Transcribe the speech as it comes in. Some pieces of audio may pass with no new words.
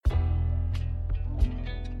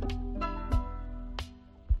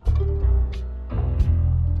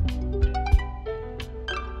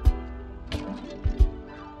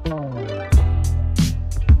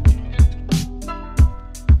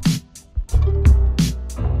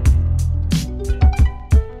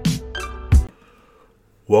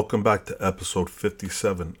Welcome back to episode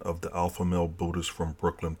 57 of the Alpha Male Buddhist from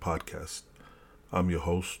Brooklyn podcast. I'm your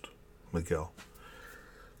host, Miguel.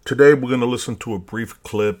 Today we're going to listen to a brief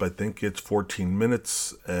clip. I think it's 14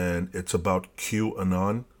 minutes, and it's about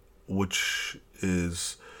QAnon, which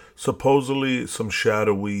is supposedly some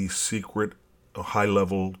shadowy, secret,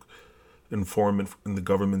 high-level informant in the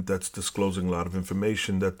government that's disclosing a lot of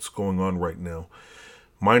information that's going on right now.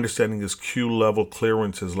 My understanding is Q level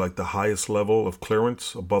clearance is like the highest level of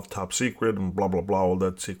clearance above top secret and blah, blah, blah, all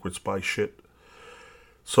that secret spy shit.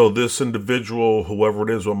 So this individual, whoever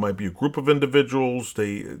it is, or it might be a group of individuals,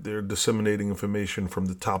 they're disseminating information from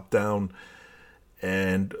the top down.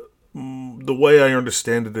 And the way I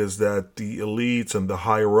understand it is that the elites and the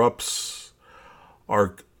higher ups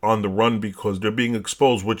are on the run because they're being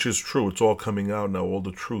exposed, which is true. It's all coming out now, all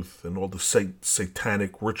the truth and all the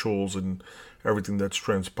satanic rituals and everything that's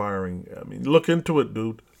transpiring. I mean, look into it,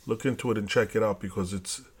 dude. Look into it and check it out because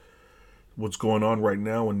it's what's going on right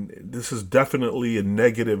now. And this is definitely a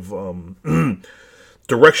negative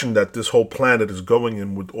direction that this whole planet is going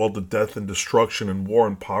in with all the death and destruction and war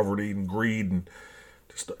and poverty and greed and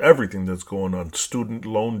just everything that's going on. Student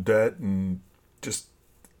loan debt and just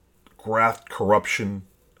graft, corruption,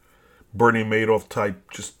 Bernie Madoff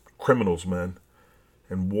type, just criminals, man,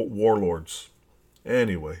 and warlords.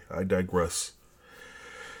 Anyway, I digress.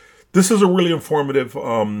 This is a really informative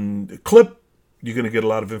clip. You're going to get a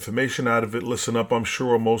lot of information out of it. Listen up, I'm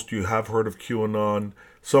sure most of you have heard of QAnon.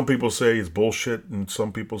 Some people say it's bullshit, and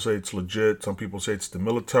some people say it's legit. Some people say it's the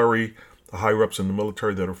military, the higher-ups in the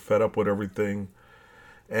military that are fed up with everything.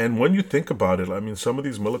 And when you think about it, I mean, some of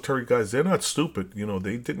these military guys, they're not stupid. You know,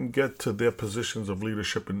 they didn't get to their positions of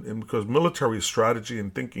leadership and because military is strategy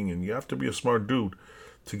and thinking, and you have to be a smart dude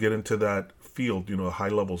to get into that field, you know, high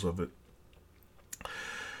levels of it.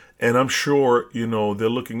 And I'm sure, you know, they're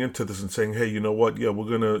looking into this and saying, hey, you know what? Yeah,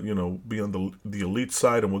 we're going to, you know, be on the elite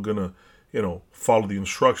side and we're going to, you know, follow the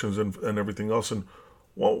instructions and everything else. And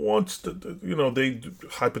once, you know, they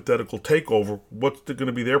hypothetical takeover, what's going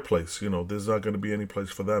to be their place? You know, there's not going to be any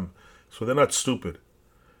place for them. So they're not stupid,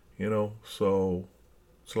 you know. So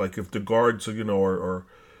it's like if the guards, you know, are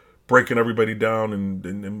breaking everybody down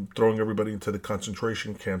and throwing everybody into the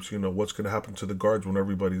concentration camps, you know, what's going to happen to the guards when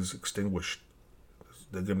everybody's extinguished?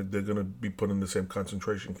 They're gonna be put in the same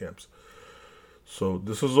concentration camps. So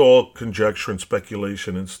this is all conjecture and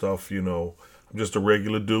speculation and stuff, you know. I'm just a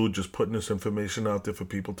regular dude just putting this information out there for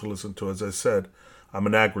people to listen to. As I said, I'm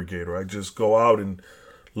an aggregator. I just go out and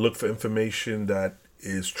look for information that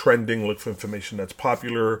is trending, look for information that's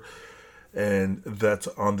popular and that's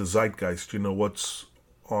on the zeitgeist, you know, what's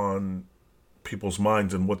on people's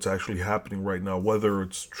minds and what's actually happening right now, whether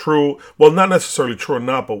it's true, well, not necessarily true or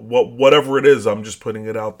not, but whatever it is, I'm just putting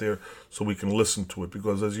it out there so we can listen to it,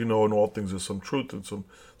 because as you know, in all things there's some truth and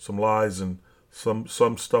some lies, and some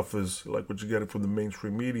stuff is like what you get from the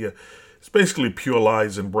mainstream media. It's basically pure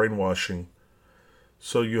lies and brainwashing.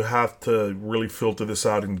 So you have to really filter this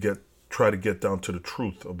out and try to get down to the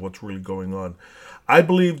truth of what's really going on. I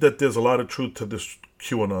believe that there's a lot of truth to this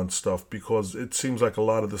QAnon stuff because it seems like a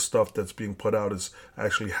lot of the stuff that's being put out is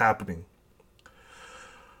actually happening.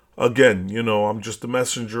 Again, you know, I'm just a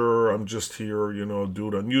messenger. I'm just here, you know,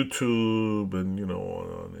 dude on YouTube and, you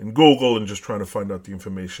know, in Google and just trying to find out the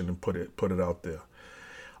information and put it out there.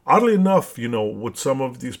 Oddly enough, you know, with some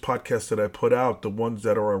of these podcasts that I put out, the ones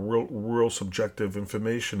that are a real subjective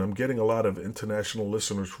information, I'm getting a lot of international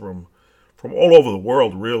listeners from all over the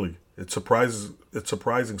world, really. It's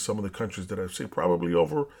surprising some of the countries that I've seen, probably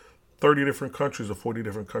over 30 different countries or 40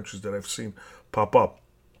 different countries that I've seen pop up.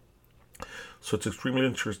 So it's extremely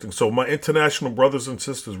interesting. So my international brothers and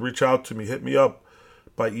sisters, reach out to me, hit me up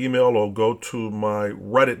by email or go to my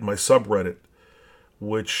Reddit, my subreddit,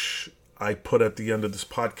 which I put at the end of this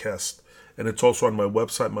podcast. And it's also on my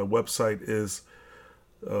website. My website is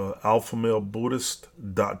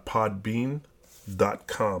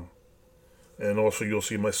alphamalebuddhist.podbean.com. And also you'll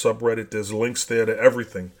see my subreddit. There's links there to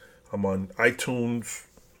everything. I'm on iTunes.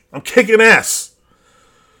 I'm kicking ass.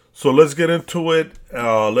 So let's get into it.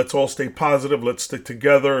 Let's all stay positive. Let's stick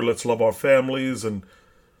together. Let's love our families. And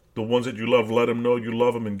the ones that you love, let them know you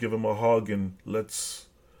love them and give them a hug. And let's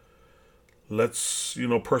you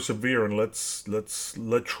know, persevere. And let's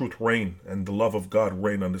let truth reign and the love of God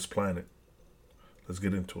reign on this planet. Let's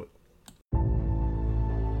get into it.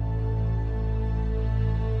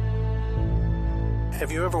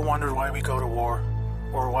 Have you ever wondered why we go to war?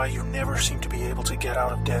 Or why you never seem to be able to get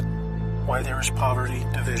out of debt? Why there is poverty,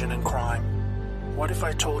 division, and crime? What if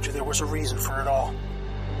I told you there was a reason for it all?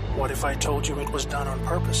 What if I told you it was done on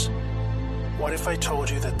purpose? What if I told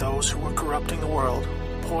you that those who were corrupting the world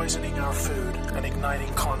poisoning our food and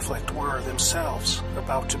igniting conflict were themselves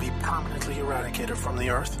about to be permanently eradicated from the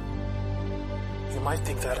earth? You might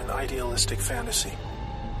think that an idealistic fantasy.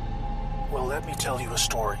 Well, let me tell you a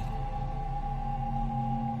story.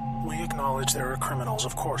 We acknowledge there are criminals,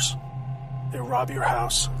 of course. They rob your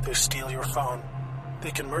house, they steal your phone.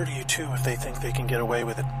 They can murder you too if they think they can get away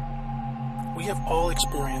with it. We have all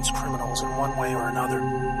experienced criminals in one way or another.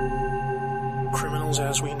 Criminals,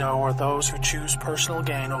 as we know, are those who choose personal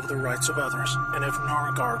gain over the rights of others and have no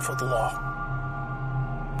regard for the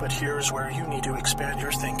law. But here's where you need to expand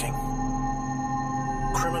your thinking.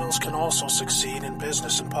 Criminals can also succeed in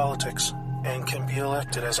business and politics and can be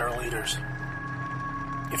elected as our leaders.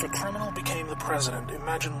 If a criminal became the president,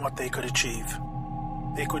 imagine what they could achieve.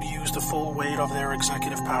 They could use the full weight of their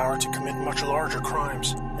executive power to commit much larger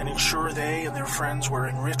crimes and ensure they and their friends were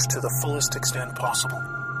enriched to the fullest extent possible.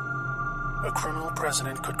 A criminal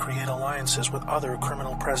president could create alliances with other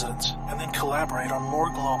criminal presidents and then collaborate on more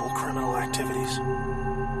global criminal activities.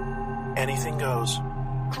 Anything goes.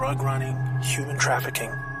 Drug running, human trafficking,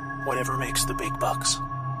 whatever makes the big bucks.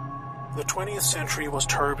 The 20th century was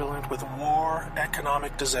turbulent with war,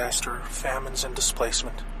 economic disaster, famines, and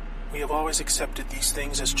displacement. We have always accepted these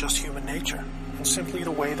things as just human nature, and simply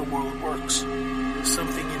the way the world works.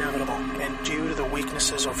 Something inevitable, and due to the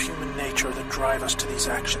weaknesses of human nature that drive us to these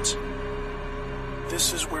actions.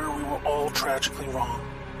 This is where we were all tragically wrong.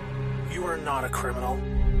 You are not a criminal.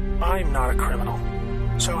 I'm not a criminal.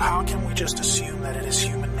 So how can we just assume that it is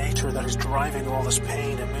human nature that is driving all this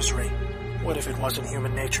pain and misery? What if it wasn't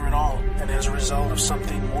human nature at all, and as a result of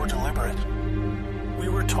something more deliberate? We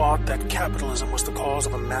were taught that capitalism was the cause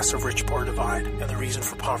of a massive rich-poor divide and the reason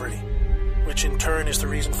for poverty, which in turn is the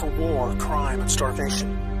reason for war, crime, and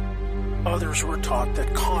starvation. Others were taught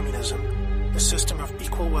that communism, the system of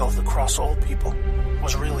equal wealth across all people,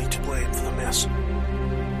 was really to blame for the mess.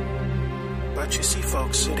 But you see,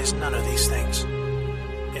 folks, it is none of these things.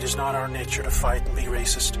 It is not our nature to fight and be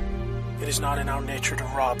racist. It is not in our nature to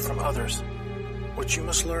rob from others. What you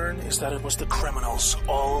must learn is that it was the criminals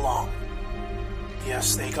all along.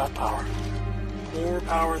 Yes, they got power. More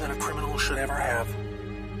power than a criminal should ever have.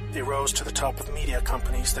 They rose to the top of media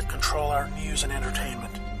companies that control our news and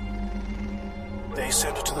entertainment. They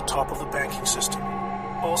ascended to the top of the banking system,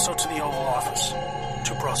 also to the Oval Office,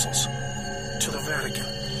 to Brussels, to the Vatican,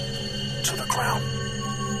 to the Crown.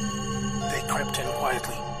 They crept in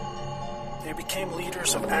quietly. They became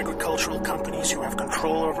leaders of agricultural companies who have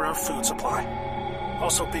control over our food supply.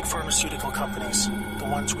 Also big pharmaceutical companies, the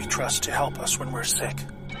ones we trust to help us when we're sick.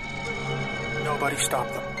 Nobody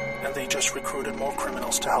stopped them, and they just recruited more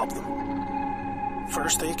criminals to help them.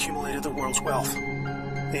 First, they accumulated the world's wealth.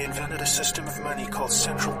 They invented a system of money called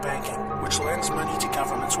central banking, which lends money to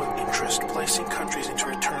governments with interest, placing countries into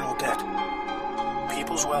eternal debt.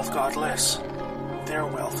 People's wealth got less. Their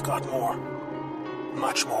wealth got more.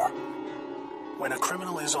 Much more. When a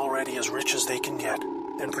criminal is already as rich as they can get,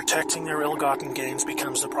 then protecting their ill-gotten gains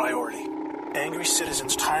becomes the priority. Angry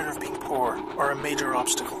citizens tired of being poor are a major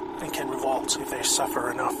obstacle and can revolt if they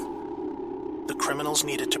suffer enough. The criminals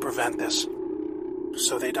needed to prevent this,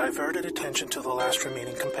 so they diverted attention to the last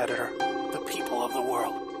remaining competitor, the people of the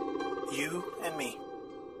world. You and me.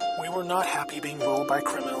 We were not happy being ruled by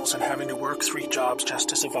criminals and having to work 3 jobs just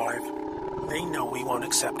to survive. They know we won't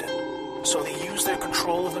accept it, so they use their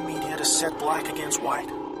control of the media to set black against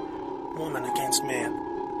white, woman against man,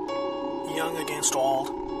 young against old,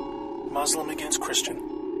 Muslim against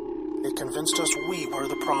Christian. They convinced us we were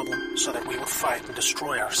the problem so that we would fight and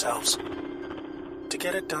destroy ourselves. To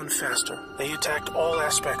get it done faster, they attacked all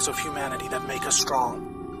aspects of humanity that make us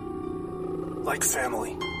strong. Like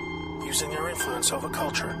family. Using their influence over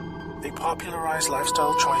culture, they popularized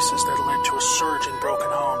lifestyle choices that led to a surge in broken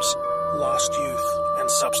homes, lost youth, and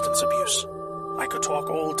substance abuse. I could talk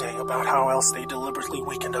all day about how else they deliberately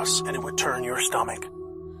weakened us, and it would turn your stomach.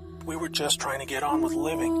 We were just trying to get on with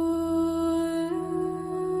living.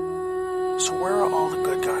 So where are all the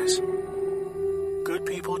good guys? Good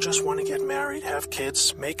people just want to get married, have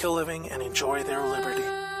kids, make a living, and enjoy their liberty.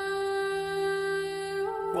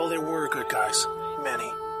 Well, there were good guys.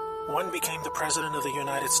 Many. One became the President of the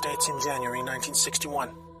United States in January 1961.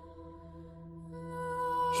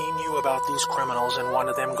 He knew about these criminals and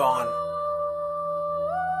wanted them gone.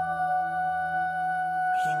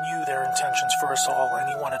 He knew their intentions for us all, and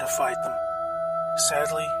he wanted to fight them.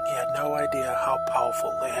 Sadly, he had no idea how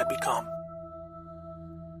powerful they had become.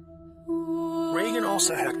 Reagan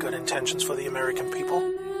also had good intentions for the American people.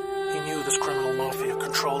 He knew this criminal mafia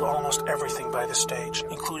controlled almost everything by this stage,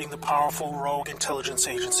 including the powerful rogue intelligence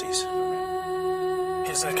agencies.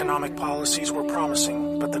 His economic policies were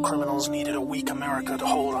promising, but the criminals needed a weak America to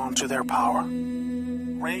hold on to their power.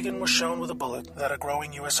 Reagan was shown with a bullet that a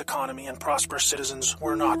growing U.S. economy and prosperous citizens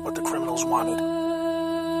were not what the criminals wanted.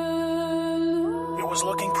 It was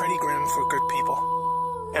looking pretty grim for good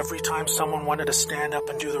people. Every time someone wanted to stand up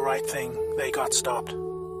and do the right thing, they got stopped.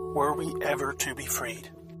 Were we ever to be freed?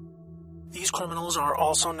 These criminals are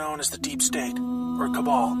also known as the Deep State, or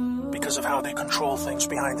Cabal, because of how they control things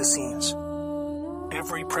behind the scenes.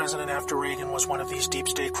 Every president after Reagan was one of these Deep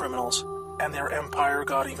State criminals, and their empire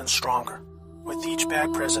got even stronger. With each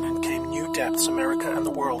bad president came new depths America and the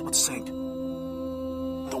world would sink.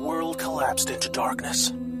 The world collapsed into darkness.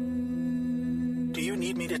 Do you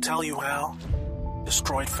need me to tell you how?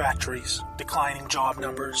 Destroyed factories, declining job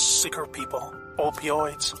numbers, sicker people,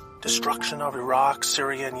 opioids, destruction of Iraq,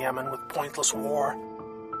 Syria, and Yemen with pointless war,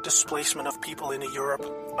 displacement of people into Europe,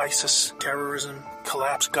 ISIS, terrorism,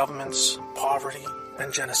 collapsed governments, poverty,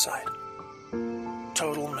 and genocide.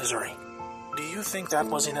 Total misery. Do you think that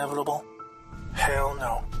was inevitable? Hell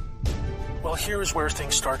no. Well, here is where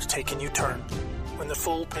things start to take a new turn. When the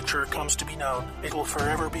full picture comes to be known, it will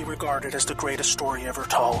forever be regarded as the greatest story ever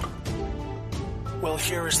told. Well,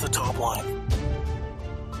 here is the top line.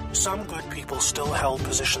 Some good people still held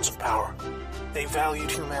positions of power. They valued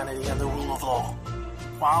humanity and the rule of law.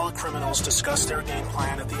 While the criminals discussed their game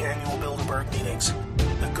plan at the annual Bilderberg meetings,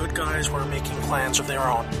 the good guys were making plans of their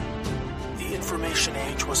own. The information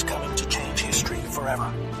age was coming to change history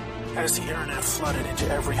forever. As the internet flooded into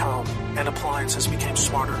every home and appliances became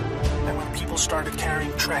smarter, and when people started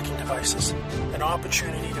carrying tracking devices, an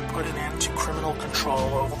opportunity to put an end to criminal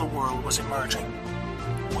control over the world was emerging.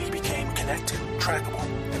 We became connected, trackable,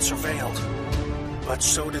 and surveilled. But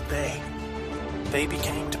so did they. They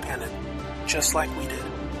became dependent, just like we did,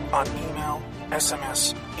 on email,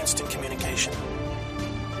 SMS, instant communication.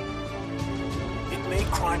 It made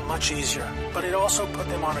crime much easier, but it also put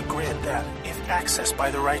them on a grid that, if accessed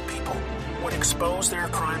by the right people, would expose their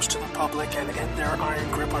crimes to the public and end their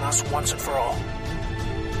iron grip on us once and for all.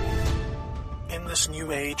 In this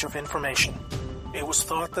new age of information, it was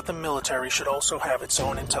thought that the military should also have its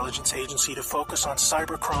own intelligence agency to focus on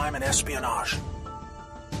cybercrime and espionage.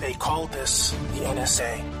 They called this the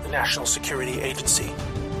NSA, the National Security Agency.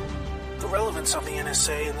 The relevance of the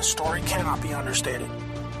NSA in the story cannot be understated.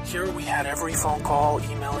 Here we had every phone call,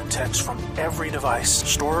 email, and text from every device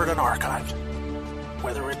stored and archived.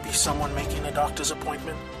 Whether it be someone making a doctor's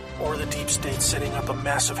appointment or the Deep State setting up a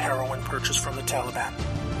massive heroin purchase from the Taliban.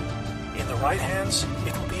 In the right hands,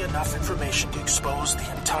 it will be enough information to expose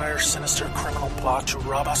the entire sinister criminal plot to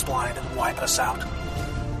rob us blind and wipe us out.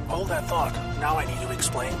 Hold that thought. Now I need to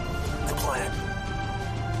explain the plan.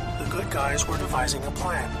 The good guys were devising a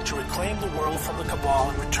plan to reclaim the world from the cabal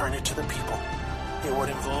and return it to the people. It would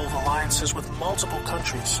involve alliances with multiple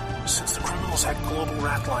countries, since the criminals had global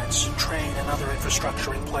rat lines, trade, and other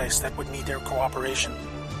infrastructure in place that would need their cooperation.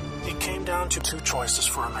 It came down to two choices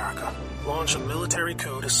for America. Launch a military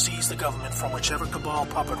coup to seize the government from whichever cabal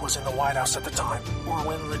puppet was in the White House at the time, or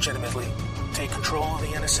win legitimately, take control of the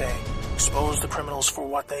NSA, expose the criminals for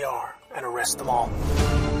what they are, and arrest them all.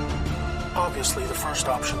 Obviously, the first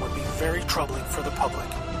option would be very troubling for the public.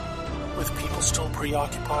 With people still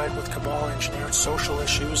preoccupied with cabal-engineered social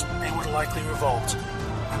issues, they would likely revolt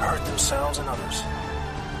and hurt themselves and others.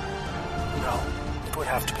 No, it would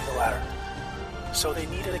have to be the latter. So they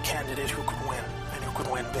needed a candidate who could win, and who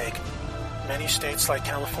could win big. Many states like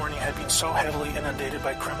California had been so heavily inundated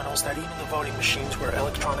by criminals that even the voting machines were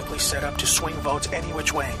electronically set up to swing votes any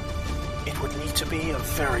which way. It would need to be a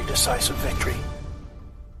very decisive victory.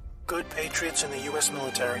 Good patriots in the U.S.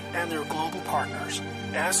 military and their global partners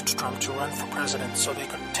asked Trump to run for president so they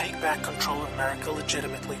could take back control of America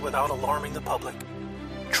legitimately without alarming the public.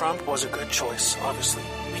 Trump was a good choice, obviously,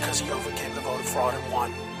 because he overcame the voter fraud and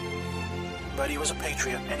won. But he was a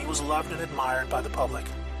patriot, and he was loved and admired by the public.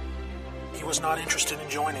 He was not interested in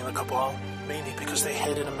joining the cabal, mainly because they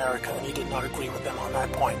hated America and he did not agree with them on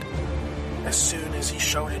that point. As soon as he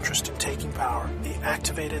showed interest in taking power, they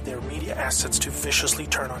activated their media assets to viciously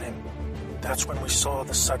turn on him. That's when we saw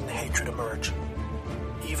the sudden hatred emerge.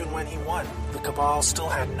 Even when he won, the cabal still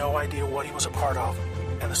had no idea what he was a part of,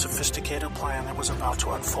 and the sophisticated plan that was about to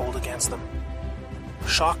unfold against them.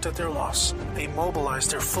 Shocked at their loss, they mobilized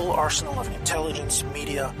their full arsenal of intelligence,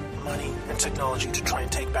 media, money, and technology to try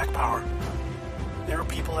and take back power. There are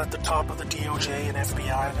people at the top of the DOJ and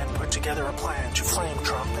FBI that put together a plan to flame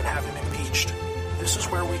Trump and have him impeached. This is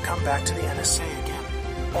where we come back to the NSA again.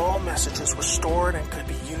 All messages were stored and could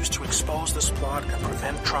be used to expose this plot and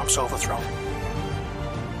prevent Trump's overthrow.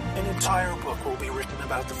 An entire book will be written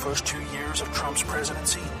about the first 2 years of Trump's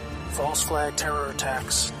presidency, false flag terror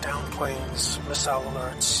attacks, downed planes, missile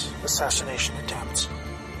alerts, assassination attempts.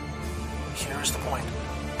 Here's the point.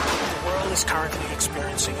 The world is currently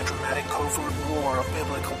experiencing a dramatic covert war of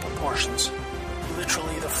biblical proportions.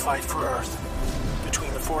 Literally the fight for Earth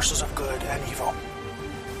between the forces of good and evil.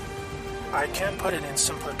 I can't put it in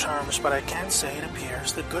simpler terms, but I can say it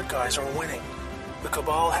appears the good guys are winning. The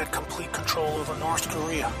Cabal had complete control over North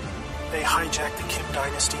Korea. They hijacked the Kim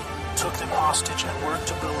dynasty, took them hostage, and worked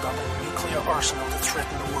to build up a nuclear arsenal to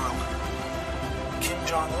threaten the world. Kim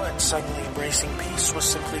Jong-un suddenly embracing peace was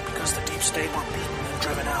simply because the deep state were beaten and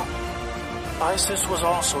driven out. ISIS was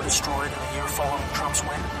also destroyed in the year following Trump's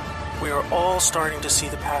win. We are all starting to see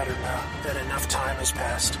the pattern now, that enough time has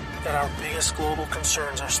passed, that our biggest global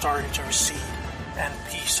concerns are starting to recede, and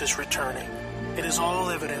peace is returning. It is all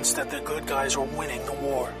evidence that the good guys are winning the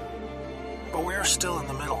war. But we are still in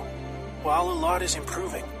the middle. While a lot is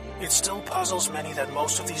improving, it still puzzles many that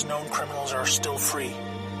most of these known criminals are still free,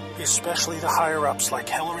 especially the higher-ups like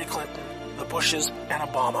Hillary Clinton, the Bushes, and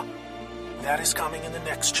Obama. That is coming in the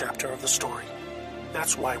next chapter of the story.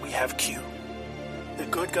 That's why we have Q. The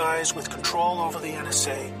good guys with control over the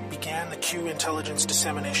NSA began the Q intelligence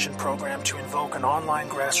dissemination program to invoke an online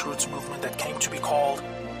grassroots movement that came to be called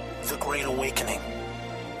the Great Awakening.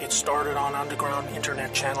 It started on underground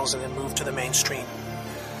internet channels and then moved to the mainstream.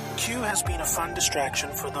 Q has been a fun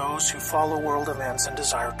distraction for those who follow world events and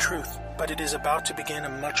desire truth, but it is about to begin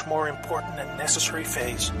a much more important and necessary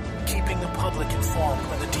phase, keeping the public informed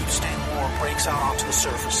when the deep state war breaks out onto the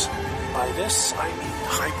surface. By this, I mean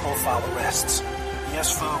high-profile arrests.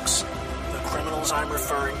 Yes, folks, the criminals I'm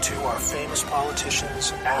referring to are famous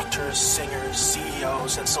politicians, actors, singers,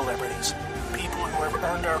 CEOs, and celebrities. People who have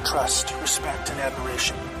earned our trust, respect, and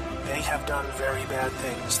admiration. They have done very bad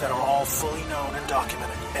things that are all fully known and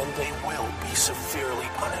documented, and they will be severely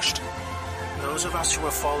punished. Those of us who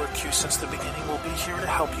have followed Q since the beginning will be here to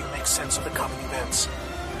help you make sense of the coming events.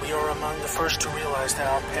 We are among the first to realize that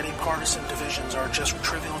our petty partisan divisions are just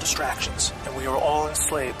trivial distractions, and we are all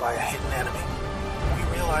enslaved by a hidden enemy. We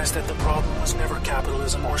realize that the problem was never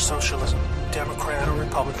capitalism or socialism, Democrat or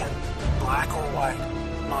Republican, black or white,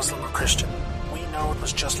 Muslim or Christian. We know it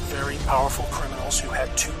was just very powerful criminals who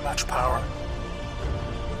had too much power.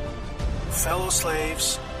 Fellow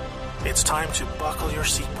slaves, it's time to buckle your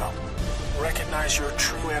seatbelt, recognize your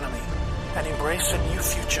true enemy, and embrace a new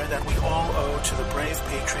future that we all owe to the brave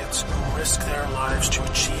patriots who risked their lives to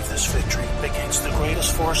achieve this victory against the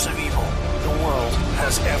greatest force of evil the world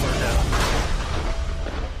has ever known.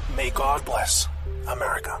 May God bless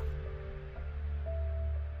America.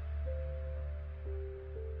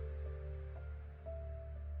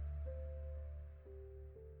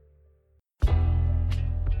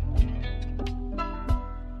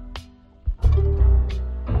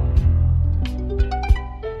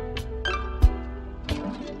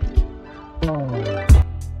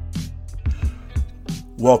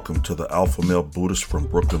 Welcome to the Alpha Male Buddhist from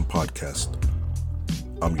Brooklyn podcast.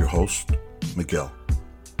 I'm your host, Miguel.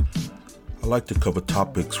 I like to cover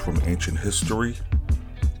topics from ancient history,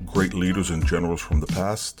 great leaders and generals from the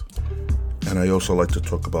past, and I also like to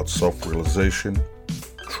talk about self-realization,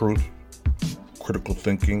 truth, critical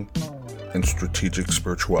thinking, and strategic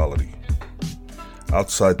spirituality.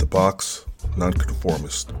 Outside the box,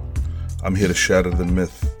 nonconformist. I'm here to shatter the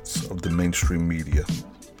myths of the mainstream media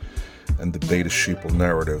and the beta sheeple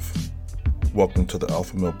narrative. Welcome to the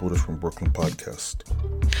Alpha Male Buddhist from Brooklyn podcast.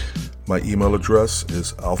 My email address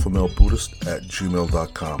is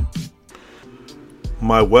alphamalebuddhist@gmail.com.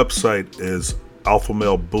 My website is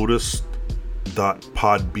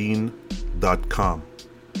alphamalebuddhist.podbean.com.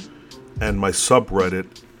 And my subreddit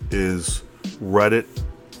is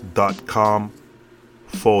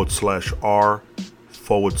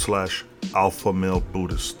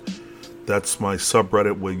reddit.com/r/alphamalebuddhist. That's my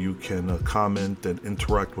subreddit where you can comment and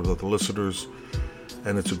interact with other listeners,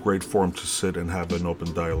 and it's a great forum to sit and have an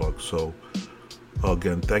open dialogue. So,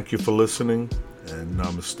 again, thank you for listening, and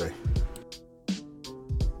namaste.